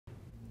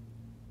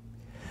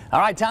All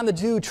right, time to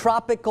do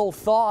tropical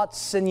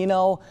thoughts. And you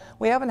know,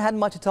 we haven't had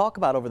much to talk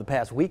about over the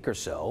past week or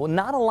so.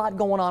 Not a lot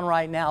going on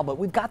right now, but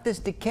we've got this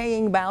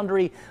decaying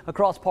boundary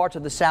across parts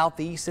of the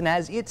southeast. And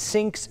as it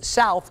sinks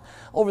south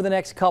over the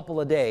next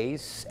couple of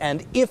days,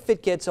 and if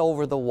it gets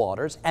over the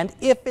waters, and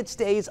if it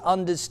stays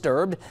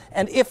undisturbed,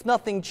 and if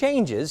nothing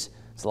changes,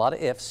 it's a lot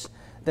of ifs,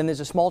 then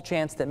there's a small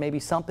chance that maybe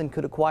something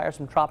could acquire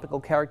some tropical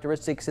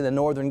characteristics in the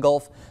northern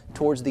Gulf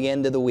towards the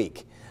end of the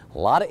week. A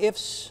lot of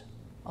ifs,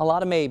 a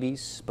lot of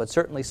maybes, but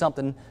certainly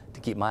something to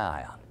keep my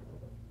eye on.